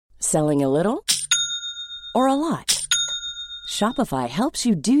Selling a little or a lot? Shopify helps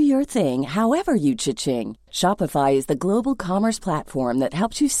you do your thing however you cha-ching. Shopify is the global commerce platform that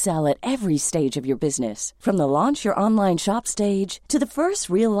helps you sell at every stage of your business. From the launch your online shop stage to the first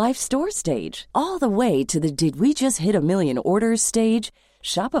real-life store stage, all the way to the did we just hit a million orders stage.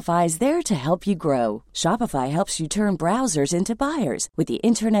 Shopify is there to help you grow. Shopify helps you turn browsers into buyers with the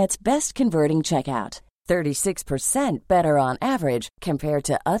internet's best converting checkout. 36% better on average compared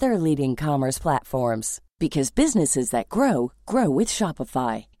to other leading commerce platforms. Because businesses that grow, grow with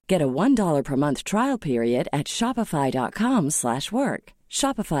Shopify. Get a $1 per month trial period at shopify.com/work.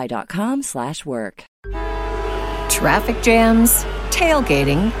 Shopify.com/work. Traffic jams,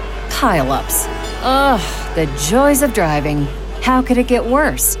 tailgating, pile-ups. Ugh, the joys of driving. How could it get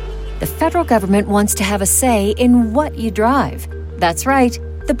worse? The federal government wants to have a say in what you drive. That's right.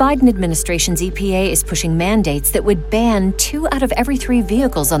 The Biden administration's EPA is pushing mandates that would ban 2 out of every 3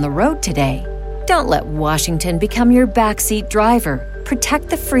 vehicles on the road today. Don't let Washington become your backseat driver. Protect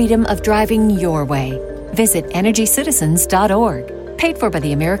the freedom of driving your way. Visit EnergyCitizens.org. Paid for by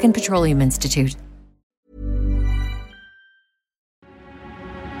the American Petroleum Institute.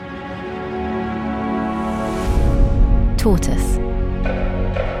 Tortoise.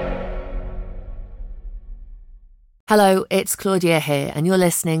 Hello, it's Claudia here, and you're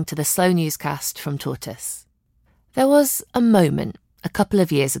listening to the Slow Newscast from Tortoise. There was a moment a couple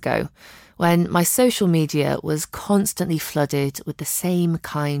of years ago when my social media was constantly flooded with the same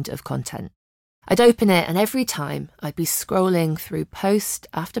kind of content. I'd open it and every time I'd be scrolling through post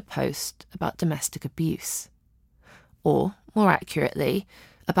after post about domestic abuse. Or, more accurately,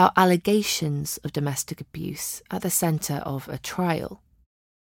 about allegations of domestic abuse at the centre of a trial.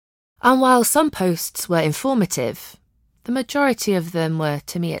 And while some posts were informative, the majority of them were,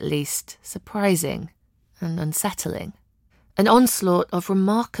 to me at least, surprising and unsettling. An onslaught of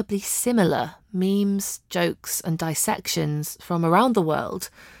remarkably similar memes, jokes and dissections from around the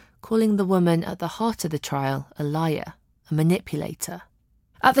world, calling the woman at the heart of the trial a liar, a manipulator.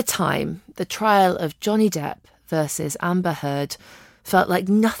 At the time, the trial of Johnny Depp versus Amber Heard felt like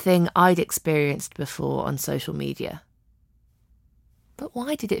nothing I'd experienced before on social media. But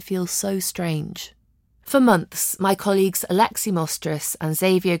why did it feel so strange? For months, my colleagues Alexi Mostrous and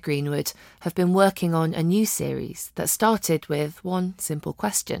Xavier Greenwood have been working on a new series that started with one simple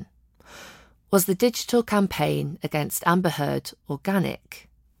question. Was the digital campaign against Amber Heard organic,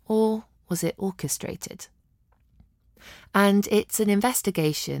 or was it orchestrated? And it's an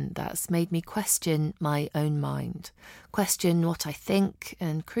investigation that's made me question my own mind, question what I think,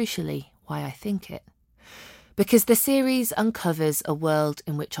 and crucially, why I think it. Because the series uncovers a world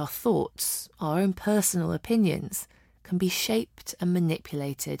in which our thoughts, our own personal opinions, can be shaped and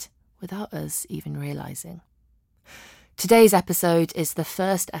manipulated without us even realising. Today's episode is the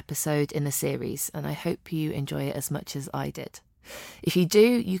first episode in the series, and I hope you enjoy it as much as I did. If you do,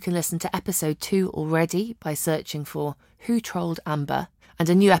 you can listen to episode 2 already by searching for Who Trolled Amber, and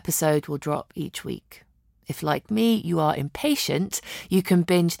a new episode will drop each week. If, like me, you are impatient, you can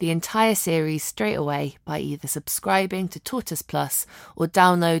binge the entire series straight away by either subscribing to Tortoise Plus or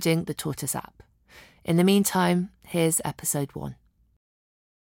downloading the Tortoise app. In the meantime, here's episode 1.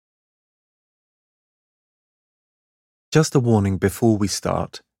 Just a warning before we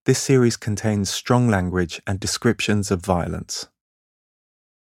start, this series contains strong language and descriptions of violence.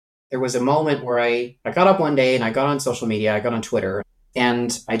 There was a moment where I got up one day and I got on social media, I got on Twitter,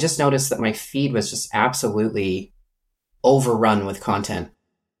 and I just noticed that my feed was just absolutely overrun with content.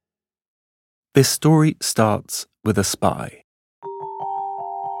 This story starts with a spy.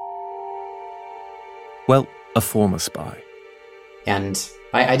 Well, a former spy. And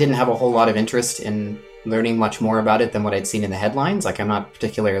I didn't have a whole lot of interest in learning much more about it than what I'd seen in the headlines. Like, I'm not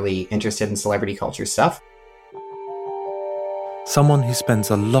particularly interested in celebrity culture stuff. Someone who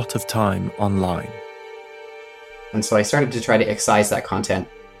spends a lot of time online. And so I started to try to excise that content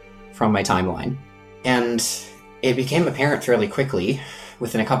from my timeline. And it became apparent fairly quickly,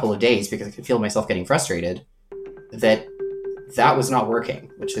 within a couple of days, because I could feel myself getting frustrated, that was not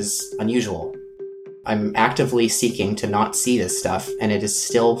working, which is unusual. I'm actively seeking to not see this stuff, and it is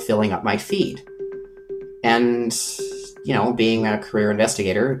still filling up my feed. And, being a career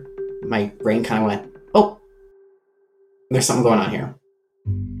investigator, my brain kind of went, oh, there's something going on here.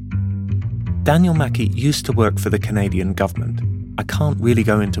 Daniel Mackey used to work for the Canadian government. I can't really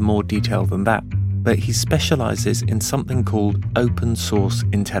go into more detail than that, but he specialises in something called open source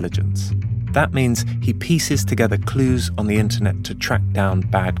intelligence. That means he pieces together clues on the internet to track down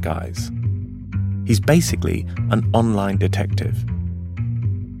bad guys. He's basically an online detective.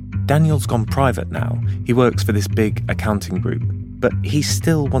 Daniel's gone private now. He works for this big accounting group. but he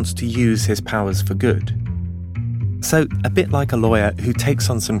still wants to use his powers for good. So, a bit like a lawyer who takes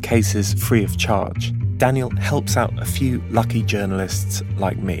on some cases free of charge, Daniel helps out a few lucky journalists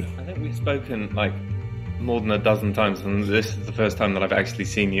like me. I think we've spoken more than a dozen times, and this is the first time that I've actually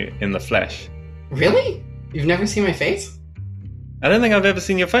seen you in the flesh. Really? You've never seen my face? I don't think I've ever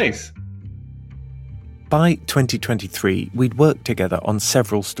seen your face. By 2023, we'd worked together on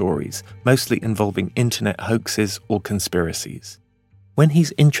several stories, mostly involving internet hoaxes or conspiracies. When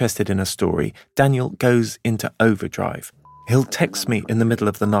he's interested in a story, Daniel goes into overdrive. He'll text me in the middle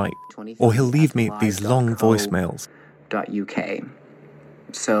of the night, or he'll leave me these long voicemails. .uk.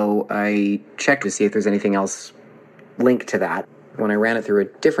 So I checked to see if there's anything else linked to that. When I ran it through a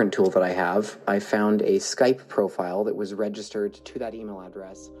different tool that I have, I found a Skype profile that was registered to that email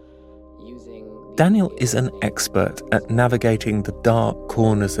address using... Daniel is an expert at navigating the dark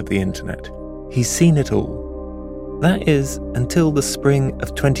corners of the internet. He's seen it all. That is, until the spring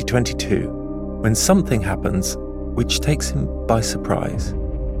of 2022, when something happens which takes him by surprise.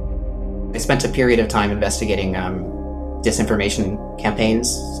 I spent a period of time investigating disinformation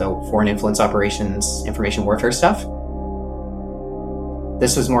campaigns, so foreign influence operations, information warfare stuff.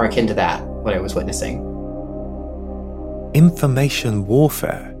 This was more akin to that, what I was witnessing. Information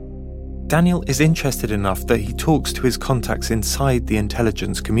warfare? Daniel is interested enough that he talks to his contacts inside the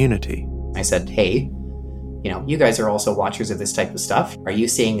intelligence community. I said, hey, you guys are also watchers of this type of stuff. Are you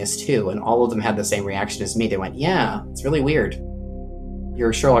seeing this too? And all of them had the same reaction as me. They went, yeah, it's really weird.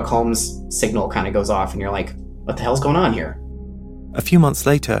 Your Sherlock Holmes signal kind of goes off and you're like, what the hell's going on here? A few months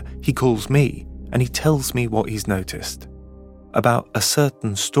later, he calls me and he tells me what he's noticed about a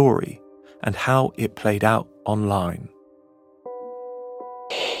certain story and how it played out online.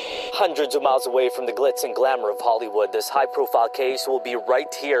 Hundreds of miles away from the glitz and glamour of Hollywood, this high-profile case will be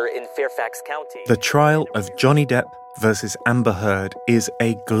right here in Fairfax County. The trial of Johnny Depp versus Amber Heard is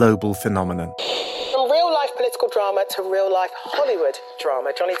a global phenomenon. From real-life political drama to real-life Hollywood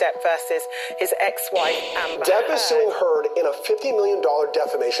drama, Johnny Depp versus his ex-wife Amber Heard. Depp is suing Heard in a $50 million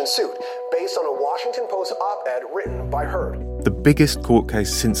defamation suit based on a Washington Post op-ed written by Heard. The biggest court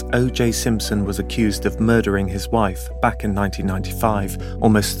case since O.J. Simpson was accused of murdering his wife back in 1995,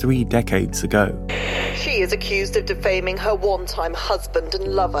 almost 3 decades ago. She is accused of defaming her one-time husband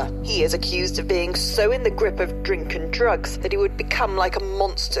and lover. He is accused of being so in the grip of drink and drugs that he would become like a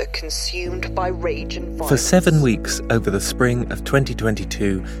monster consumed by rage and violence. For 7 weeks over the spring of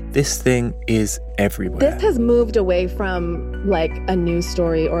 2022, this thing is everywhere. This has moved away from like a news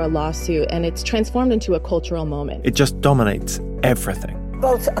story or a lawsuit, and it's transformed into a cultural moment. It just dominates everything.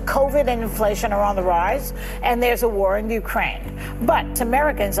 Both COVID and inflation are on the rise, and there's a war in Ukraine. But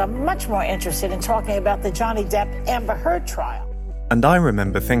Americans are much more interested in talking about the Johnny Depp Amber Heard trial. And I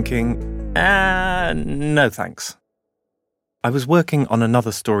remember thinking, no thanks. I was working on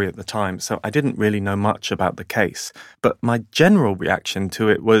another story at the time, so I didn't really know much about the case. But my general reaction to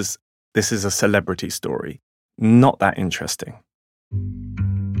it was, this is a celebrity story. Not that interesting.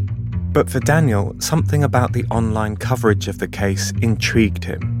 But for Daniel, something about the online coverage of the case intrigued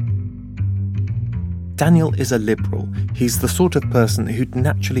him. Daniel is a liberal. He's the sort of person who'd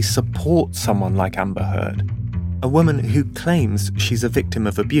naturally support someone like Amber Heard, a woman who claims she's a victim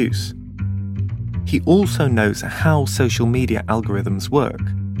of abuse. He also knows how social media algorithms work,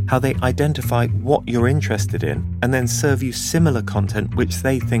 how they identify what you're interested in and then serve you similar content which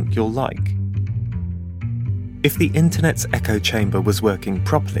they think you'll like. If the internet's echo chamber was working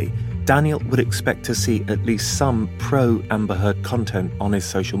properly, Daniel would expect to see at least some pro-Amber Heard content on his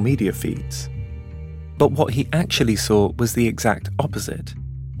social media feeds. But what he actually saw was the exact opposite.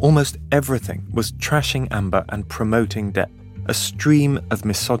 Almost everything was trashing Amber and promoting Depp, a stream of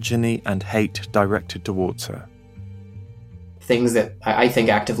misogyny and hate directed towards her. Things that I think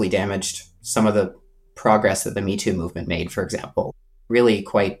actively damaged some of the progress that the Me Too movement made, for example. Really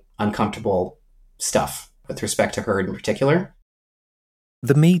quite uncomfortable stuff with respect to Heard in particular.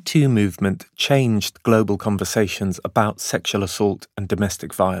 The Me Too movement changed global conversations about sexual assault and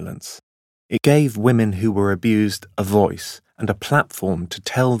domestic violence. It gave women who were abused a voice and a platform to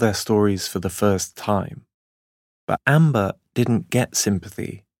tell their stories for the first time. But Amber didn't get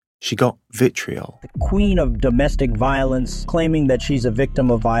sympathy. She got vitriol. The queen of domestic violence, claiming that she's a victim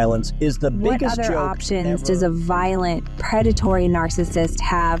of violence, is the biggest joke. What other options does a violent, predatory narcissist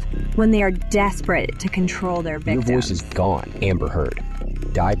have when they are desperate to control their victims? Your voice is gone, Amber Heard.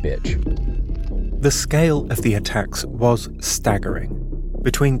 Die, bitch. The scale of the attacks was staggering.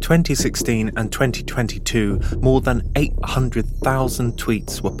 Between 2016 and 2022, more than 800,000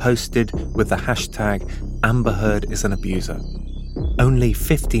 tweets were posted with the hashtag Amber Heard is an abuser. Only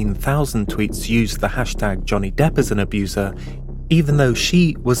 15,000 tweets used the hashtag Johnny Depp is an abuser, even though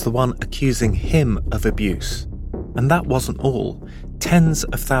she was the one accusing him of abuse. And that wasn't all. Tens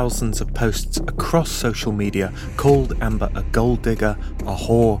of thousands of posts across social media called Amber a gold digger, a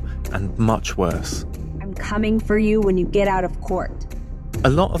whore, and much worse. I'm coming for you when you get out of court. A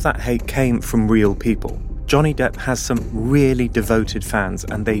lot of that hate came from real people. Johnny Depp has some really devoted fans,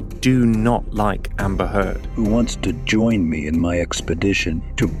 and they do not like Amber Heard. Who wants to join me in my expedition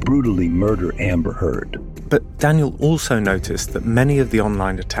to brutally murder Amber Heard? But Daniel also noticed that many of the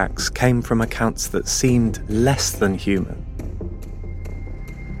online attacks came from accounts that seemed less than human.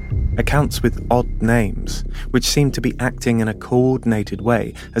 Accounts with odd names, which seemed to be acting in a coordinated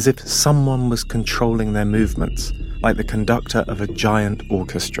way, as if someone was controlling their movements, like the conductor of a giant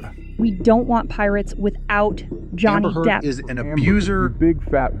orchestra. We don't want pirates without Johnny Amber Heard Depp. is an abuser. Big,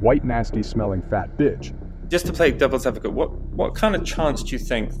 fat, white, nasty smelling fat bitch. Just to play devil's advocate, what kind of chance do you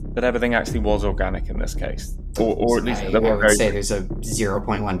think that everything actually was organic in this case? Or at least I would say there's a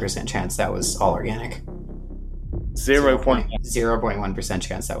 0.1% chance that was all organic. 0.1%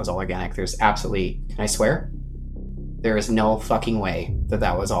 chance that was all organic. There's absolutely, can I swear? There is no fucking way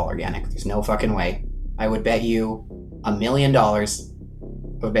that was all organic. There's no fucking way. I would bet you $1 million. I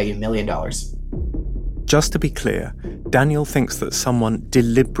would bet you $1 million. Just to be clear, Daniel thinks that someone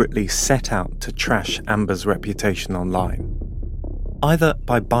deliberately set out to trash Amber's reputation online. Either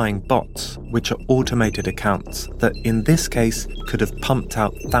by buying bots, which are automated accounts that in this case could have pumped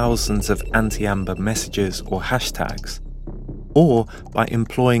out thousands of anti-Amber messages or hashtags, or by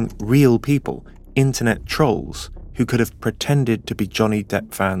employing real people, internet trolls, who could have pretended to be Johnny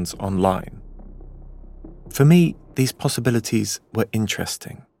Depp fans online. For me, these possibilities were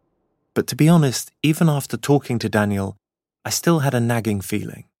interesting. But to be honest, even after talking to Daniel, I still had a nagging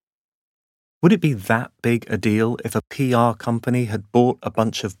feeling. Would it be that big a deal if a PR company had bought a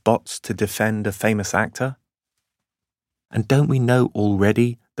bunch of bots to defend a famous actor? And don't we know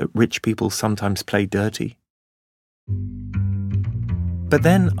already that rich people sometimes play dirty? But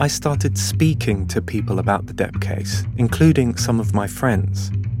then I started speaking to people about the Depp case, including some of my friends,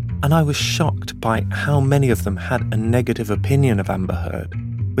 and I was shocked by how many of them had a negative opinion of Amber Heard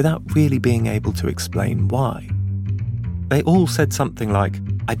without really being able to explain why. They all said something like,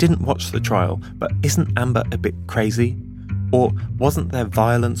 I didn't watch the trial, but isn't Amber a bit crazy? Or wasn't there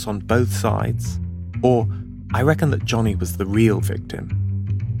violence on both sides? Or I reckon that Johnny was the real victim.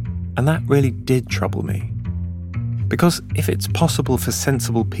 And that really did trouble me. Because if it's possible for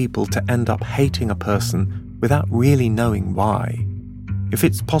sensible people to end up hating a person without really knowing why, if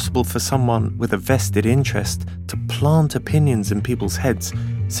it's possible for someone with a vested interest to plant opinions in people's heads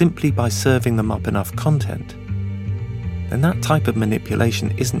simply by serving them up enough content, then that type of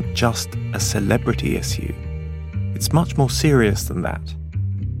manipulation isn't just a celebrity issue. It's much more serious than that.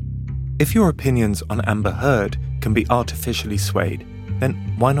 If your opinions on Amber Heard can be artificially swayed, then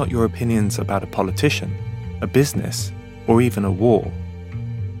why not your opinions about a politician, a business, or even a war?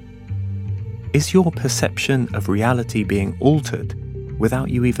 Is your perception of reality being altered without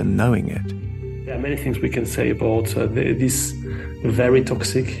you even knowing it? There are many things we can say about this very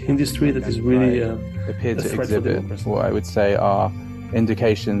toxic industry that is really appear to exhibit what I would say are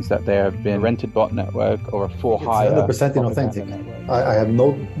indications that there have been a rented bot network or a for-hire. It's 100% inauthentic. I have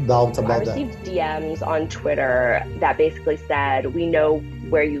no doubt about that. I received DMs on Twitter that basically said, we know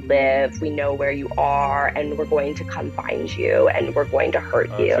where you live, we know where you are, and we're going to come find you, and we're going to hurt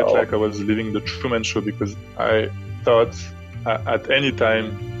you. I felt like I was living the Truman Show because I thought at any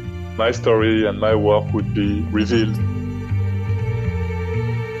time my story and my work would be revealed.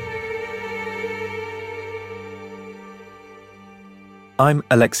 I'm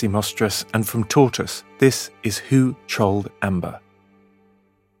Alexi Mostras, and from Tortoise, this is Who Trolled Amber?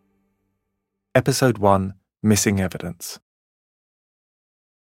 Episode 1, Missing Evidence.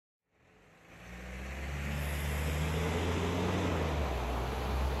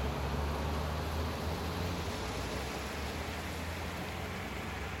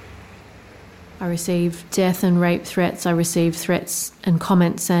 I received death and rape threats. I received threats and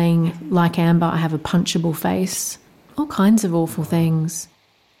comments saying, like Amber, I have a punchable face. All kinds of awful things.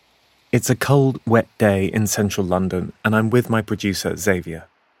 It's a cold, wet day in central London, and I'm with my producer, Xavier.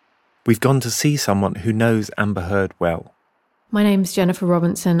 We've gone to see someone who knows Amber Heard well. My name's Jennifer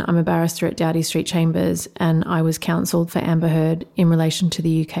Robinson. I'm a barrister at Doughty Street Chambers, and I was counselled for Amber Heard in relation to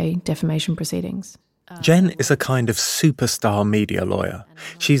the UK defamation proceedings. Jen is a kind of superstar media lawyer.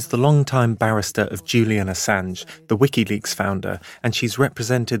 She's the longtime barrister of Julian Assange, the WikiLeaks founder, and she's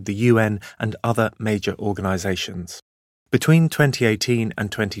represented the UN and other major organisations. Between 2018 and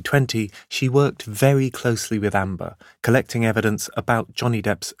 2020, she worked very closely with Amber, collecting evidence about Johnny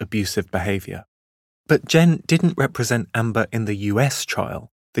Depp's abusive behaviour. But Jen didn't represent Amber in the US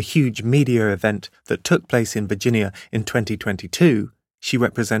trial, the huge media event that took place in Virginia in 2022. She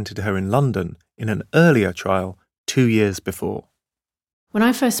represented her in London in an earlier trial 2 years before. When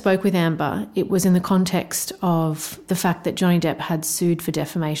I first spoke with Amber, it was in the context of the fact that Johnny Depp had sued for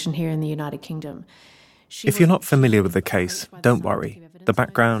defamation here in the United Kingdom. If you're not familiar with the case, don't worry. The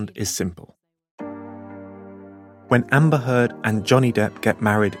background is simple. When Amber Heard and Johnny Depp get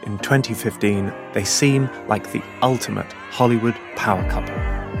married in 2015, they seem like the ultimate Hollywood power couple.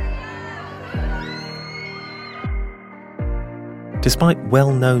 Despite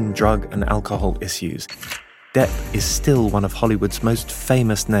well-known drug and alcohol issues, Depp is still one of Hollywood's most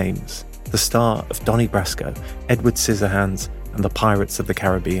famous names, the star of Donnie Brasco, Edward Scissorhands, and the Pirates of the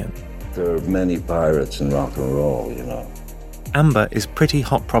Caribbean. There are many pirates in rock and roll, you know. Amber is pretty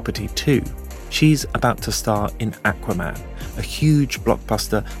hot property too. She's about to star in Aquaman, a huge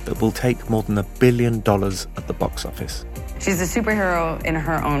blockbuster that will take more than $1 billion at the box office. She's a superhero in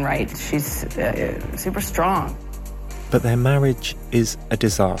her own right. She's super strong. But their marriage is a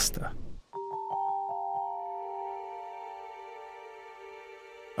disaster.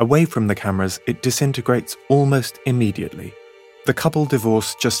 Away from the cameras, it disintegrates almost immediately. The couple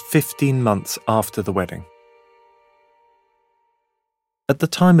divorce just 15 months after the wedding. At the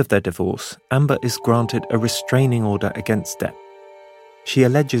time of their divorce, Amber is granted a restraining order against Depp. She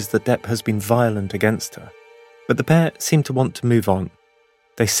alleges that Depp has been violent against her, but the pair seem to want to move on.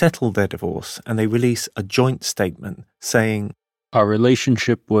 They settle their divorce and they release a joint statement saying, "Our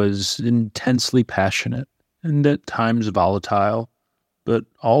relationship was intensely passionate and at times volatile, but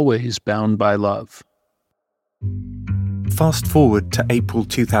always bound by love." Fast forward to April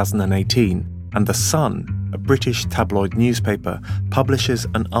 2018, and The Sun, a British tabloid newspaper, publishes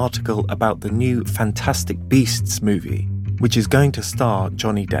an article about the new Fantastic Beasts movie, which is going to star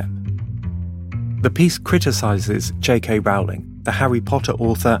Johnny Depp. The piece criticises J.K. Rowling, the Harry Potter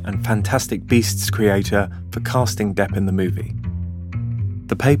author and Fantastic Beasts creator, for casting Depp in the movie.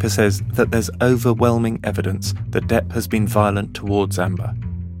 The paper says that there's overwhelming evidence that Depp has been violent towards Amber.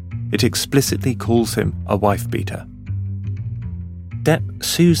 It explicitly calls him a wife-beater. Depp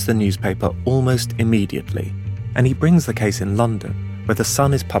sues the newspaper almost immediately, and he brings the case in London, where The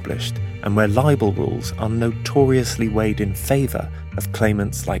Sun is published and where libel rules are notoriously weighed in favour of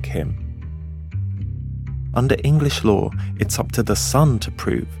claimants like him. Under English law, it's up to The Sun to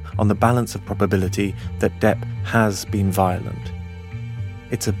prove, on the balance of probability, that Depp has been violent.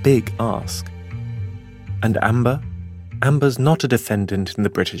 It's a big ask. And Amber? Amber's not a defendant in the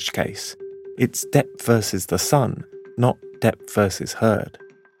British case. It's Depp versus The Sun, not Depp versus Heard.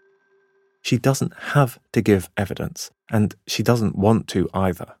 She doesn't have to give evidence, and she doesn't want to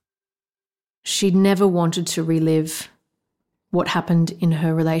either. She'd never wanted to relive what happened in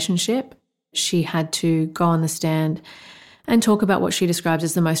her relationship. She had to go on the stand and talk about what she describes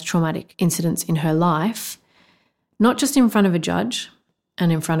as the most traumatic incidents in her life, not just in front of a judge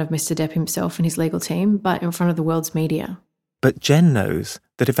and in front of Mr. Depp himself and his legal team, but in front of the world's media. But Jen knows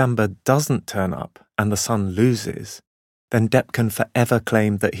that if Amber doesn't turn up and The Sun loses, then Depp can forever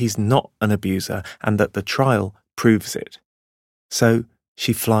claim that he's not an abuser and that the trial proves it. So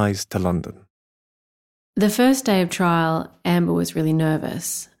she flies to London. The first day of trial, Amber was really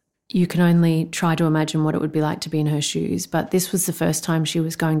nervous. You can only try to imagine what it would be like to be in her shoes, but this was the first time she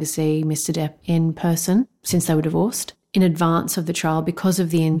was going to see Mr. Depp in person since they were divorced. In advance of the trial, because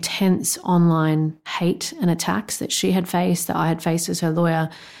of the intense online hate and attacks that she had faced, that I had faced as her lawyer,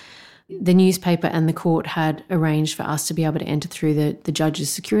 the newspaper and the court had arranged for us to be able to enter through the judge's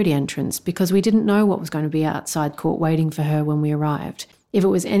security entrance because we didn't know what was going to be outside court waiting for her when we arrived. If it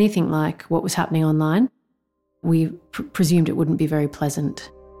was anything like what was happening online, we presumed it wouldn't be very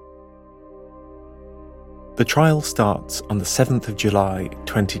pleasant. The trial starts on the 7th of July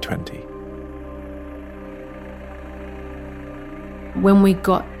 2020. When we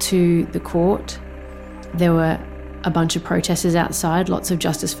got to the court, there were a bunch of protesters outside, lots of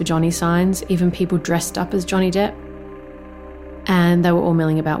Justice for Johnny signs, even people dressed up as Johnny Depp. And they were all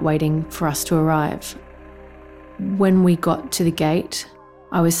milling about waiting for us to arrive. When we got to the gate,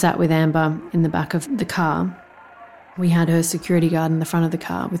 I was sat with Amber in the back of the car. We had her security guard in the front of the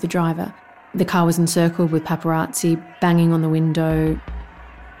car with the driver. The car was encircled with paparazzi banging on the window.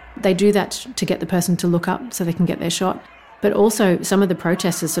 They do that to get the person to look up so they can get their shot. But also some of the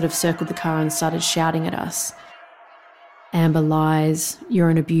protesters sort of circled the car and started shouting at us. Amber lies, you're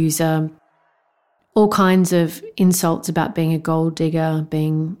an abuser, all kinds of insults about being a gold digger,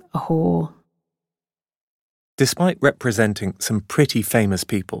 being a whore. Despite representing some pretty famous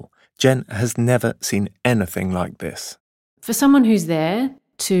people, Jen has never seen anything like this. For someone who's there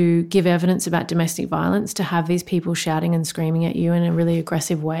to give evidence about domestic violence, to have these people shouting and screaming at you in a really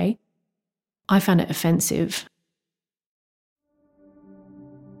aggressive way. I found it offensive.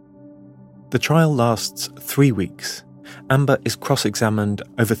 The trial lasts 3 weeks. Amber is cross-examined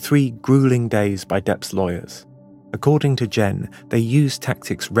over 3 grueling days by Depp's lawyers. According to Jen, they use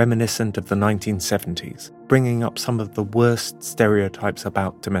tactics reminiscent of the 1970s, bringing up some of the worst stereotypes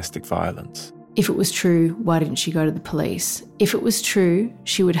about domestic violence. If it was true, why didn't she go to the police? If it was true,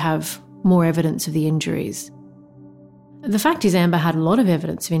 she would have more evidence of the injuries. The fact is, Amber had a lot of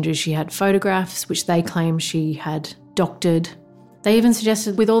evidence of injuries. She had photographs, which they claim she had doctored. They even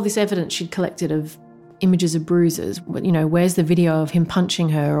suggested with all this evidence she'd collected of images of bruises, where's the video of him punching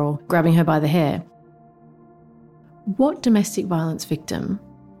her or grabbing her by the hair? What domestic violence victim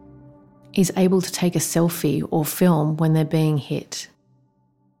is able to take a selfie or film when they're being hit?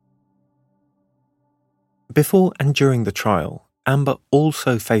 Before and during the trial, Amber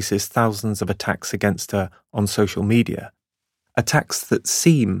also faces thousands of attacks against her on social media, attacks that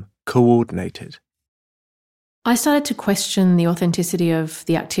seem coordinated. I started to question the authenticity of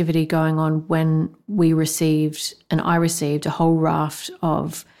the activity going on when I received a whole raft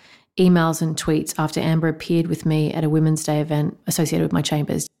of emails and tweets after Amber appeared with me at a Women's Day event associated with my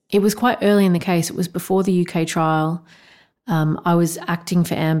chambers. It was quite early in the case. It was before the UK trial. I was acting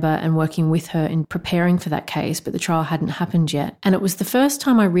for Amber and working with her in preparing for that case, but the trial hadn't happened yet. And it was the first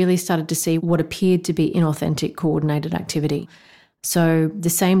time I really started to see what appeared to be inauthentic coordinated activity. So the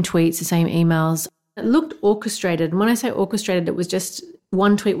same tweets, the same emails. It looked orchestrated. And when I say orchestrated, it was just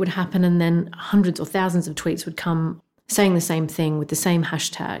one tweet would happen and then hundreds or thousands of tweets would come saying the same thing with the same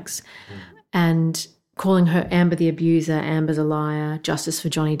hashtags and calling her Amber the abuser, Amber's a liar, justice for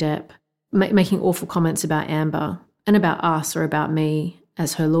Johnny Depp, making awful comments about Amber and about us or about me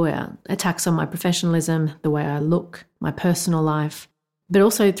as her lawyer, attacks on my professionalism, the way I look, my personal life, but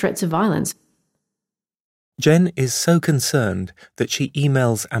also threats of violence. Jen is so concerned that she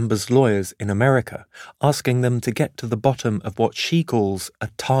emails Amber's lawyers in America, asking them to get to the bottom of what she calls a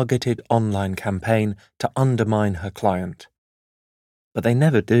targeted online campaign to undermine her client. But they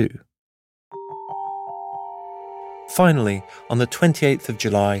never do. Finally, on the 28th of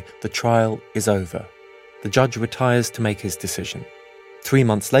July, the trial is over. The judge retires to make his decision. 3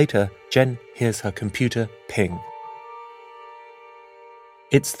 months later, Jen hears her computer ping.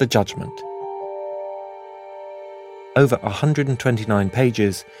 It's the judgment. Over 129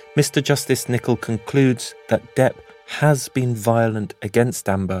 pages, Mr. Justice Nicol concludes that Depp has been violent against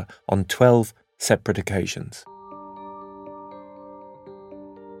Amber on 12 separate occasions.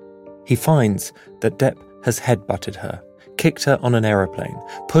 He finds that Depp has headbutted her, kicked her on an aeroplane,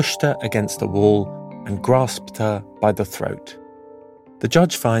 pushed her against a wall, and grasped her by the throat. The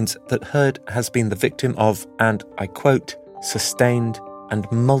judge finds that Heard has been the victim of, and I quote, sustained and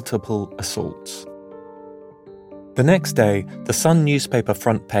multiple assaults. The next day, the Sun newspaper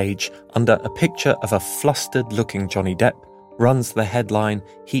front page, under a picture of a flustered-looking Johnny Depp, runs the headline,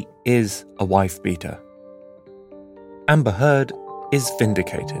 "He is a wife-beater." Amber Heard is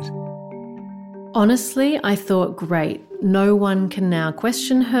vindicated. Honestly, I thought, great, no one can now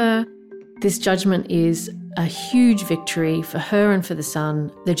question her. This judgment is a huge victory for her and for the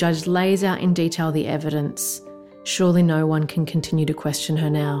Sun. The judge lays out in detail the evidence. Surely no one can continue to question her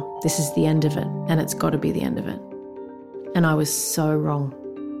now. This is the end of it, and it's got to be the end of it. And I was so wrong.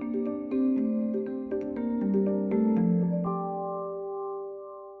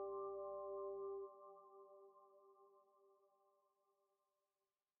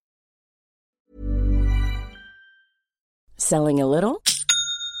 Selling a little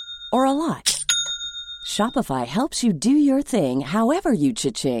or a lot? Shopify helps you do your thing however you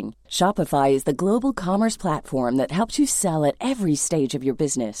cha-ching. Shopify is the global commerce platform that helps you sell at every stage of your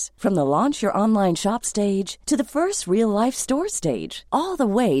business. From the launch your online shop stage to the first real-life store stage, all the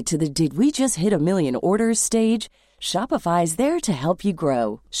way to the did we just hit a million orders stage. Shopify is there to help you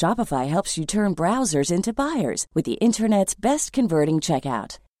grow. Shopify helps you turn browsers into buyers with the internet's best converting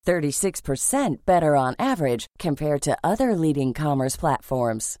checkout. 36% better on average compared to other leading commerce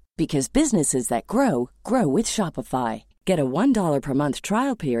platforms. Because businesses that grow, grow with Shopify. Get a $1 per month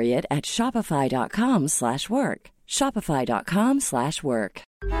trial period at shopify.com/work. Shopify.com/work.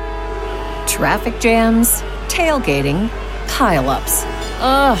 Traffic jams, tailgating, pile-ups.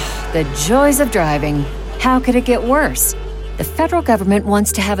 Ugh, the joys of driving. How could it get worse? The federal government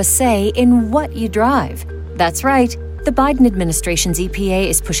wants to have a say in what you drive. That's right. The Biden administration's EPA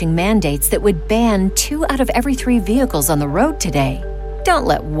is pushing mandates that would ban 2 out of every 3 vehicles on the road today. Don't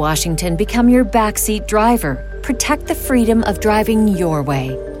let Washington become your backseat driver. Protect the freedom of driving your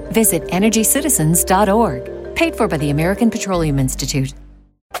way. Visit EnergyCitizens.org. Paid for by the American Petroleum Institute.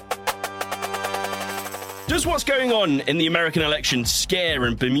 Does what's going on in the American election scare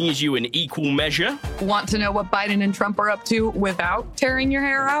and bemuse you in equal measure? Want to know what Biden and Trump are up to without tearing your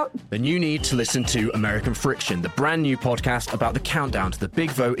hair out? Then you need to listen to American Friction, the brand new podcast about the countdown to the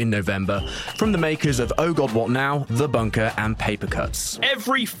big vote in November from the makers of Oh God What Now, The Bunker and Paper Cuts.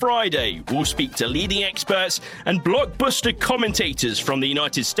 Every Friday, we'll speak to leading experts and blockbuster commentators from the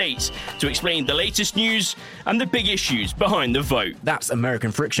United States to explain the latest news and the big issues behind the vote. That's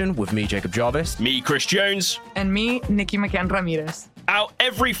American Friction with me, Jacob Jarvis. Me, Chris Jones. And me, Nikki McCann Ramirez. Out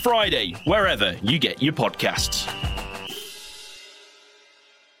every Friday, wherever you get your podcasts.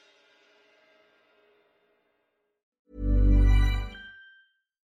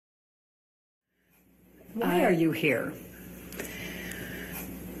 Why are you here?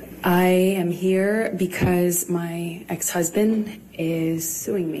 I am here because my ex-husband is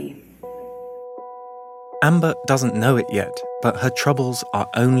suing me. Amber doesn't know it yet, but her troubles are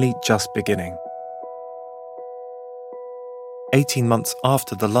only just beginning. 18 months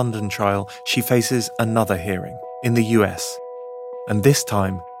after the London trial, she faces another hearing in the US. And this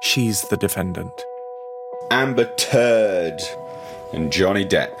time, she's the defendant. Amber Turd and Johnny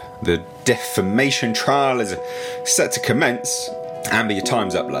Depp. The defamation trial is set to commence. Amber, your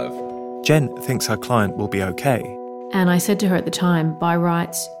time's up, love. Jen thinks her client will be okay. And I said to her at the time, by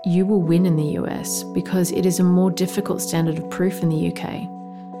rights, you will win in the US because it is a more difficult standard of proof in the UK.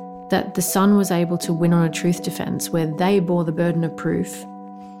 That The Sun was able to win on a truth defence where they bore the burden of proof.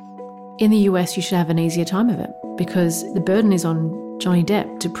 In the US, you should have an easier time of it because the burden is on Johnny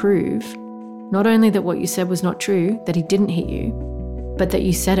Depp to prove not only that what you said was not true, that he didn't hit you, but that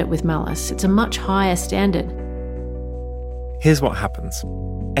you said it with malice. It's a much higher standard. Here's what happens.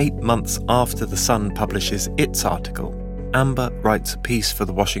 8 months after The Sun publishes its article, Amber writes a piece for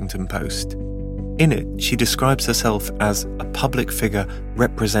the Washington Post. In it, she describes herself as a public figure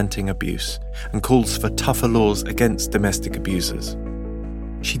representing abuse and calls for tougher laws against domestic abusers.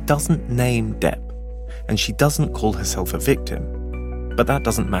 She doesn't name Depp, and she doesn't call herself a victim. But that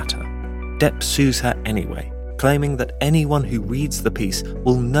doesn't matter. Depp sues her anyway, claiming that anyone who reads the piece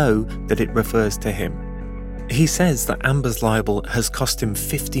will know that it refers to him. He says that Amber's libel has cost him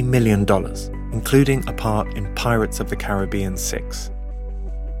 $50 million, including a part in Pirates of the Caribbean 6.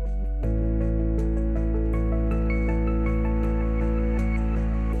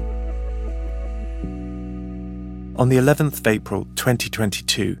 On the 11th of April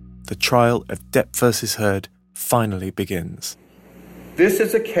 2022, the trial of Depp versus Heard finally begins. This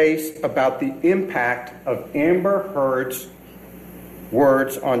is a case about the impact of Amber Heard's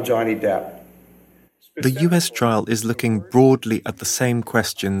words on Johnny Depp. The US trial is looking broadly at the same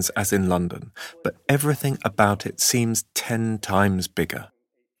questions as in London, but everything about it seems 10 times bigger.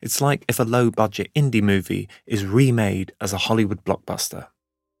 It's like if a low-budget indie movie is remade as a Hollywood blockbuster.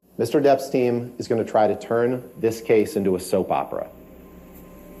 Mr. Depp's team is going to try to turn this case into a soap opera.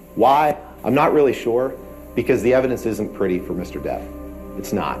 Why? I'm not really sure, because the evidence isn't pretty for Mr. Depp.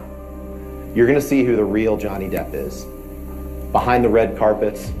 It's not. You're going to see who the real Johnny Depp is. Behind the red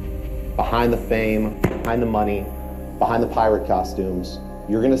carpets, behind the fame, behind the money, behind the pirate costumes,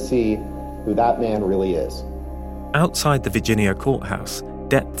 you're going to see who that man really is. Outside the Virginia courthouse,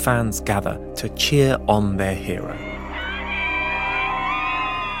 Depp fans gather to cheer on their hero.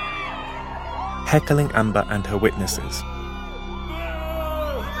 Heckling Amber and her witnesses.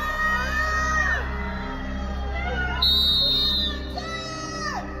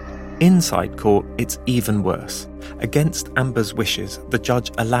 Inside court, it's even worse. Against Amber's wishes, the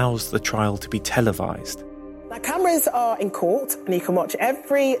judge allows the trial to be televised. The cameras are in court, and you can watch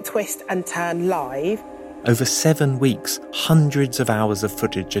every twist and turn live. Over 7 weeks, hundreds of hours of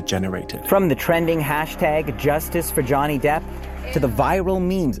footage are generated. From the trending hashtag Justice for Johnny Depp to the viral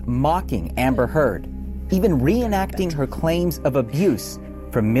memes mocking Amber Heard, even reenacting her claims of abuse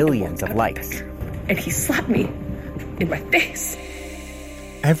for millions of likes. And he slapped me in my face.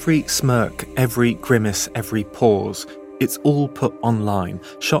 Every smirk, every grimace, every pause, it's all put online,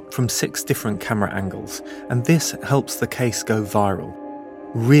 shot from 6 different camera angles, and this helps the case go viral.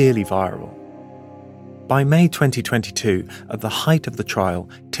 Really viral. By May 2022, at the height of the trial,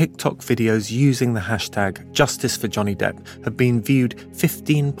 TikTok videos using the hashtag Justice for Johnny Depp have been viewed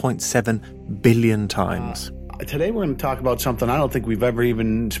 15.7 billion times. Today we're going to talk about something I don't think we've ever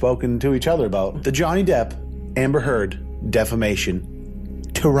even spoken to each other about. The Johnny Depp, Amber Heard, defamation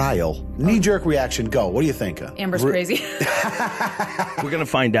trial. Knee-jerk reaction, go. What do you think? Amber's crazy. We're going to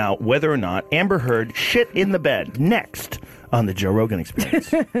find out whether or not Amber Heard shit in the bed next on the Joe Rogan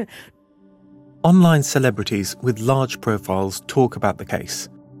Experience. Online celebrities with large profiles talk about the case,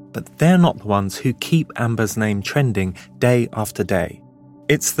 but they're not the ones who keep Amber's name trending day after day.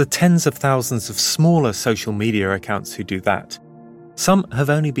 It's the tens of thousands of smaller social media accounts who do that. Some have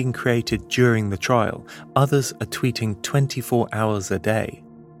only been created during the trial. Others are tweeting 24 hours a day.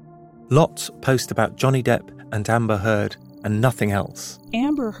 Lots post about Johnny Depp and Amber Heard and nothing else.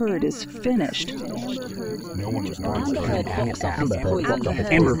 Amber Heard is finished. No one responds.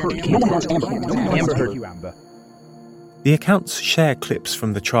 Amber Heard. The accounts share clips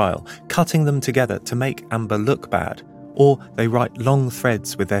from the trial, cutting them together to make Amber look bad, or they write long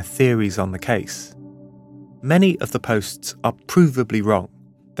threads with their theories on the case. Many of the posts are provably wrong.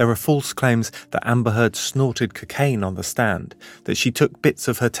 There are false claims that Amber Heard snorted cocaine on the stand, that she took bits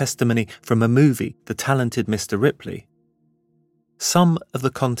of her testimony from a movie, The Talented Mr. Ripley. Some of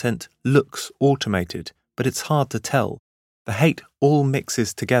the content looks automated, but it's hard to tell. The hate all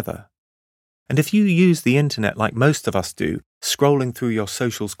mixes together. And if you use the internet like most of us do, scrolling through your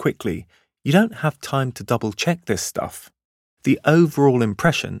socials quickly, you don't have time to double-check this stuff. The overall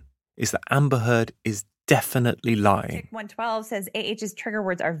impression is that Amber Heard is definitely lying. 112 says AH's trigger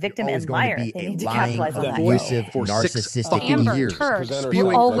words are victim and liar. They need to capitalize on that. Abusive, narcissistic Amber years. Heard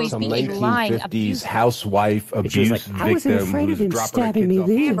will always be a lying, 1950s abusive housewife abuse victim who's dropping her kids off.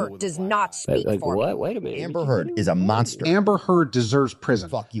 Amber does not speak for what? Wait a minute. Amber Heard is a monster. Amber Heard deserves prison.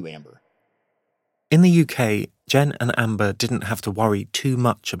 Fuck you, Amber. In the UK, Jen and Amber didn't have to worry too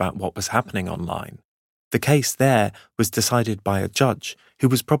much about what was happening online. The case there was decided by a judge who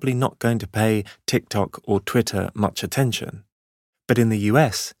was probably not going to pay TikTok or Twitter much attention. But in the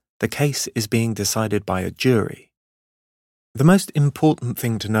US, the case is being decided by a jury. The most important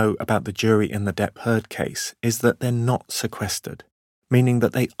thing to know about the jury in the Depp-Heard case is that they're not sequestered, meaning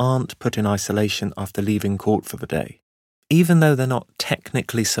that they aren't put in isolation after leaving court for the day. Even though they're not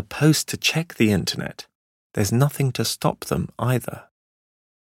technically supposed to check the internet, there's nothing to stop them either.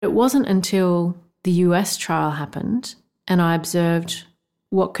 It wasn't until the US trial happened and I observed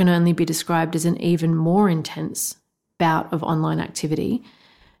what can only be described as an even more intense bout of online activity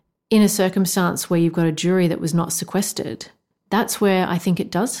in a circumstance where you've got a jury that was not sequestered. That's where I think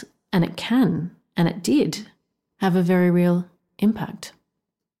it does, and it can, and it did, have a very real impact.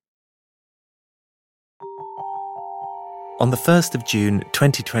 On the 1st of June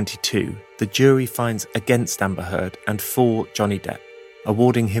 2022, the jury finds against Amber Heard and for Johnny Depp,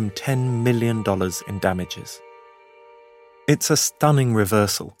 awarding him $10 million in damages. It's a stunning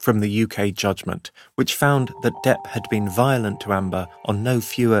reversal from the UK judgment, which found that Depp had been violent to Amber on no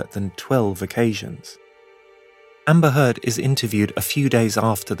fewer than 12 occasions. Amber Heard is interviewed a few days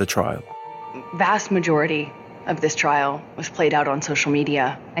after the trial. Vast majority of this trial was played out on social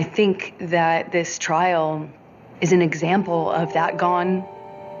media. I think that this trial is an example of that gone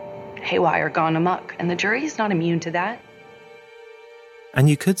haywire, gone amok, and the jury is not immune to that. And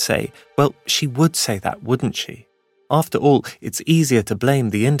you could say, well, she would say that, wouldn't she? After all, it's easier to blame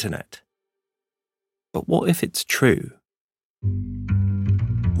the internet. But what if it's true?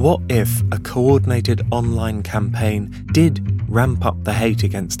 What if a coordinated online campaign did ramp up the hate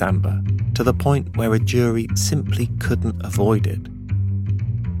against Amber to the point where a jury simply couldn't avoid it?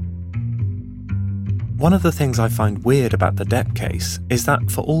 One of the things I find weird about the Depp case is that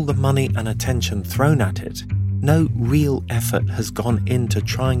for all the money and attention thrown at it, no real effort has gone into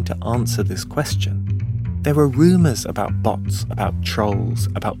trying to answer this question. There are rumours about bots, about trolls,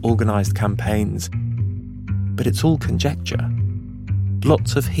 about organised campaigns, but it's all conjecture.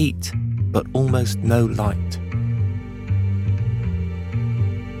 Lots of heat, but almost no light.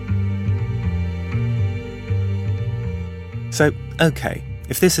 So, okay,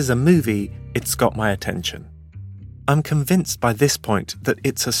 if this is a movie, it's got my attention. I'm convinced by this point that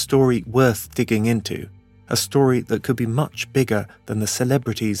it's a story worth digging into, a story that could be much bigger than the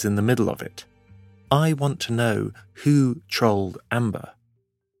celebrities in the middle of it. I want to know who trolled Amber.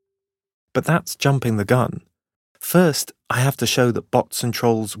 But that's jumping the gun. First, I have to show that bots and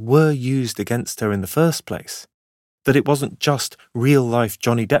trolls were used against her in the first place, that it wasn't just real-life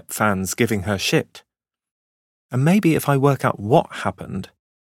Johnny Depp fans giving her shit. And maybe if I work out what happened,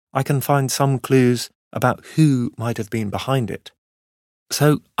 I can find some clues about who might have been behind it.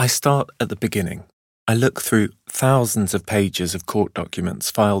 So I start at the beginning. I look through thousands of pages of court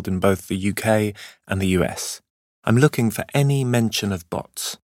documents filed in both the UK and the US. I'm looking for any mention of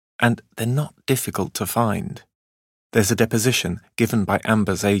bots, and they're not difficult to find. There's a deposition given by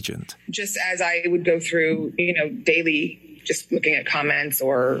Amber's agent. Just as I would go through, daily, just looking at comments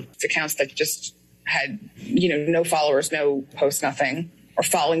or accounts that just had, no followers, no posts, nothing, or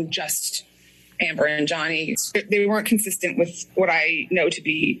following just Amber and Johnny. They weren't consistent with what I know to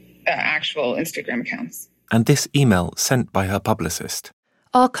be actual Instagram accounts. And this email sent by her publicist.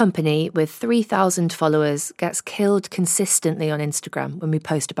 Our company, with 3,000 followers, gets killed consistently on Instagram when we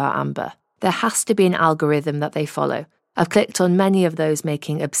post about Amber. There has to be an algorithm that they follow. I've clicked on many of those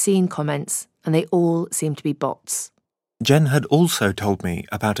making obscene comments, and they all seem to be bots. Jen had also told me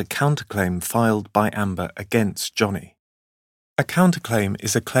about a counterclaim filed by Amber against Johnny. A counterclaim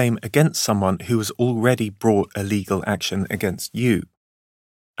is a claim against someone who has already brought a legal action against you.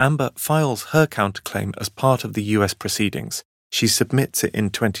 Amber files her counterclaim as part of the US proceedings. She submits it in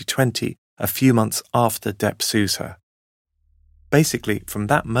 2020, a few months after Depp sues her. Basically, from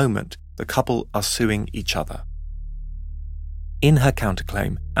that moment, the couple are suing each other. In her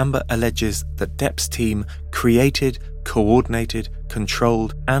counterclaim, Amber alleges that Depp's team created, coordinated,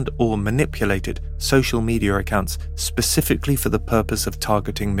 controlled, and/or manipulated social media accounts specifically for the purpose of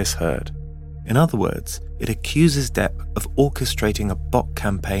targeting Miss Heard. In other words, it accuses Depp of orchestrating a bot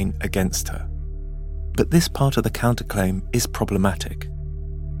campaign against her. But this part of the counterclaim is problematic.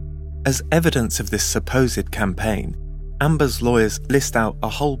 As evidence of this supposed campaign, Amber's lawyers list out a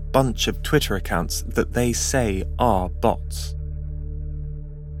whole bunch of Twitter accounts that they say are bots.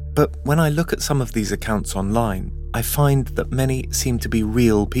 But when I look at some of these accounts online, I find that many seem to be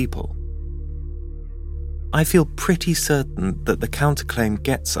real people. I feel pretty certain that the counterclaim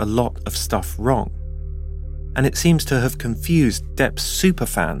gets a lot of stuff wrong. And it seems to have confused Depp's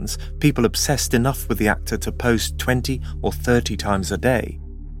superfans, people obsessed enough with the actor to post 20 or 30 times a day,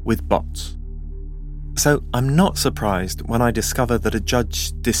 with bots. So I'm not surprised when I discover that a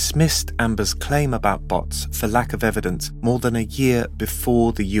judge dismissed Amber's claim about bots for lack of evidence more than a year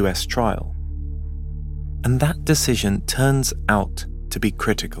before the US trial. And that decision turns out to be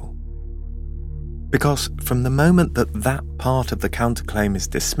critical. Because from the moment that that part of the counterclaim is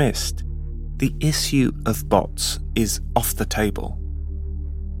dismissed, the issue of bots is off the table.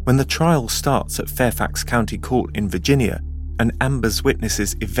 When the trial starts at Fairfax County Court in Virginia and Amber's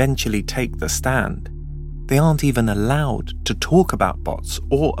witnesses eventually take the stand, they aren't even allowed to talk about bots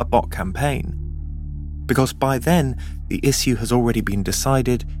or a bot campaign, because by then the issue has already been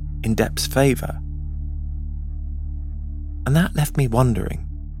decided in Depp's favour. And that left me wondering,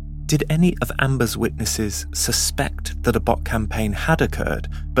 did any of Amber's witnesses suspect that a bot campaign had occurred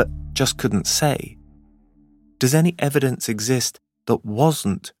but just couldn't say? Does any evidence exist that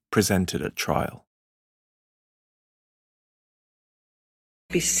wasn't presented at trial?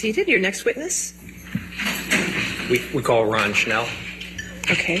 Be seated. Your next witness? We call Ron Schnell.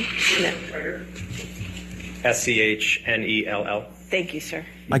 Okay. Schnell. Schnell. Thank you, sir.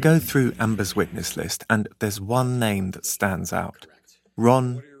 I go through Amber's witness list and there's one name that stands out.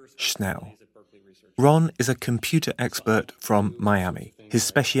 Ron Schnell. Ron is a computer expert from Miami. His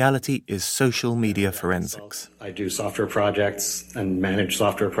speciality is social media forensics. I do software projects and manage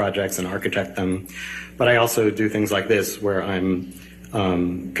software projects and architect them. But I also do things like this where I'm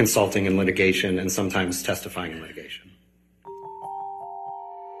consulting in litigation and sometimes testifying in litigation.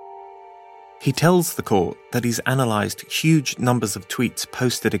 He tells the court that he's analysed huge numbers of tweets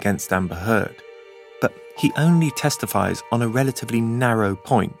posted against Amber Heard, but he only testifies on a relatively narrow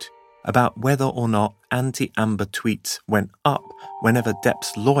point about whether or not anti-Amber tweets went up whenever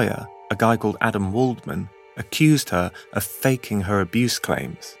Depp's lawyer, a guy called Adam Waldman, accused her of faking her abuse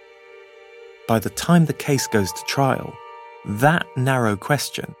claims. By the time the case goes to trial, that narrow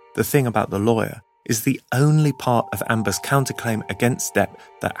question, the thing about the lawyer, is the only part of Amber's counterclaim against Depp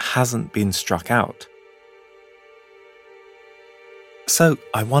that hasn't been struck out. So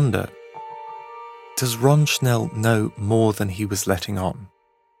I wonder, does Ron Schnell know more than he was letting on?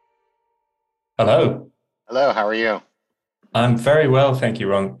 Hello. Hello, how are you? I'm very well, thank you,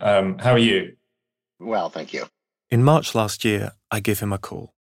 Ron. How are you? Well, thank you. In March last year, I give him a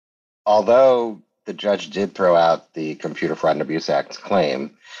call. Although the judge did throw out the Computer Fraud and Abuse Act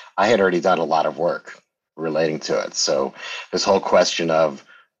claim, I had already done a lot of work relating to it. So this whole question of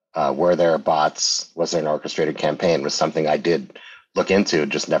were there bots, was there an orchestrated campaign, was something I did look into,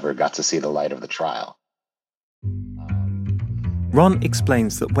 just never got to see the light of the trial. Ron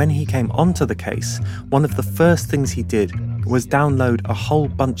explains that when he came onto the case, one of the first things he did was download a whole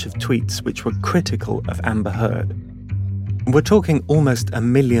bunch of tweets which were critical of Amber Heard. We're talking almost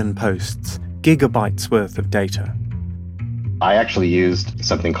 1 million posts, gigabytes worth of data. I actually used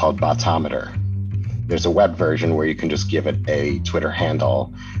something called Botometer. There's a web version where you can just give it a Twitter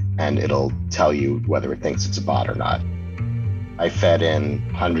handle and it'll tell you whether it thinks it's a bot or not. I fed in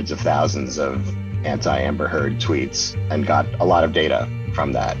hundreds of thousands of anti-Amber Heard tweets and got a lot of data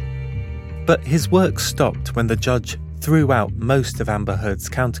from that. But his work stopped when the judge threw out most of Amber Heard's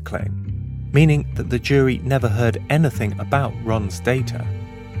counterclaim, meaning that the jury never heard anything about Ron's data.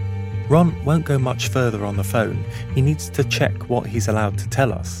 Ron won't go much further on the phone. He needs to check what he's allowed to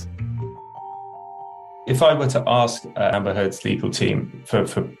tell us. If I were to ask Amber Heard's legal team for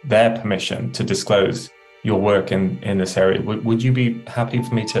their permission to disclose your work in this area, would you be happy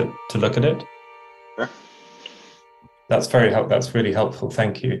for me to look at it? Sure. That's really helpful.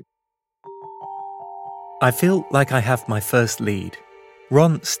 Thank you. I feel like I have my first lead.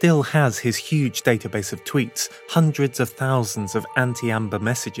 Ron still has his huge database of tweets, hundreds of thousands of anti-Amber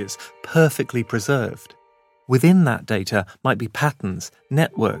messages, perfectly preserved. Within that data might be patterns,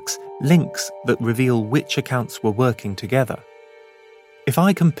 networks, links that reveal which accounts were working together. If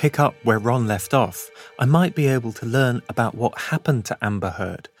I can pick up where Ron left off, I might be able to learn about what happened to Amber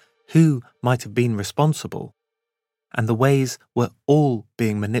Heard, who might have been responsible, and the ways we're all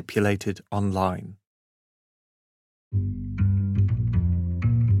being manipulated online.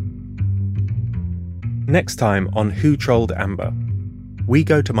 Next time on Who Trolled Amber, we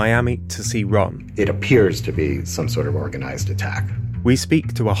go to Miami to see Ron. It appears to be some sort of organized attack. We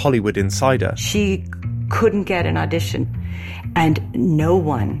speak to a Hollywood insider. She couldn't get an audition, and no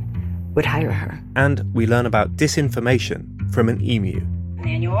one would hire her. And we learn about disinformation from an emu.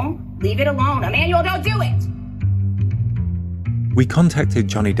 Emmanuel, leave it alone. Emmanuel, don't do it! We contacted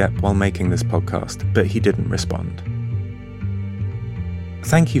Johnny Depp while making this podcast, but he didn't respond.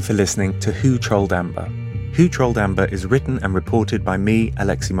 Thank you for listening to Who Trolled Amber. Who Trolled Amber is written and reported by me,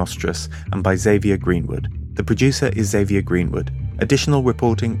 Alexi Mostrous, and by Xavier Greenwood. The producer is Xavier Greenwood. Additional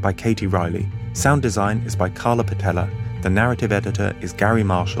reporting by Katie Riley. Sound design is by Carla Patella. The narrative editor is Gary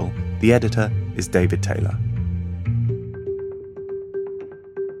Marshall. The editor is David Taylor.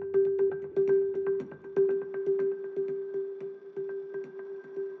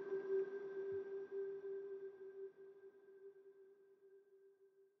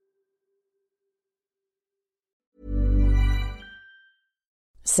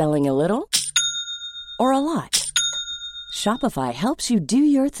 Selling a little or a lot? Shopify helps you do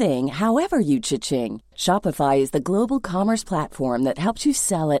your thing however you cha-ching. Shopify is the global commerce platform that helps you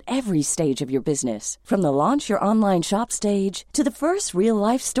sell at every stage of your business. From the launch your online shop stage to the first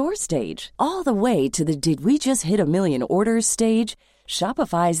real-life store stage, all the way to the did we just hit a million orders stage.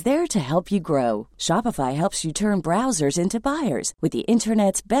 Shopify is there to help you grow. Shopify helps you turn browsers into buyers with the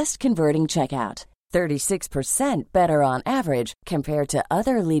internet's best converting checkout. 36% better on average compared to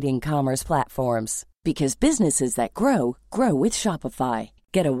other leading commerce platforms. Because businesses that grow, grow with Shopify.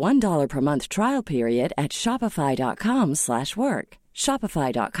 Get a $1 per month trial period at shopify.com/work.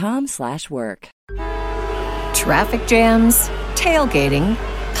 Shopify.com/work. Traffic jams, tailgating,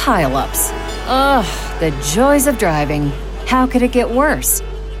 pile-ups. Ugh, the joys of driving. How could it get worse?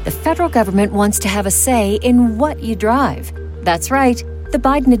 The federal government wants to have a say in what you drive. That's right. The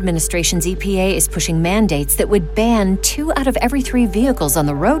Biden administration's EPA is pushing mandates that would ban 2 out of every 3 vehicles on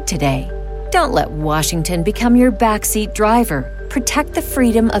the road today. Don't let Washington become your backseat driver. Protect the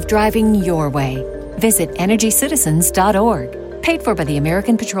freedom of driving your way. Visit EnergyCitizens.org. Paid for by the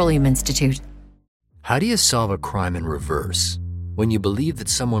American Petroleum Institute. How do you solve a crime in reverse when you believe that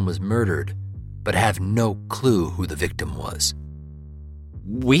someone was murdered but have no clue who the victim was?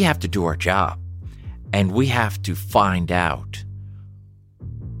 We have to do our job, and we have to find out,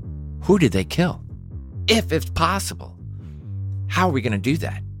 who did they kill? If it's possible. How are we going to do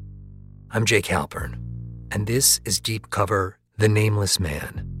that? I'm Jake Halpern, and this is Deep Cover: The Nameless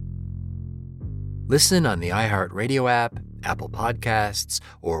Man. Listen on the iHeartRadio app, Apple Podcasts,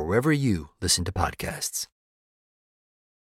 or wherever you listen to podcasts.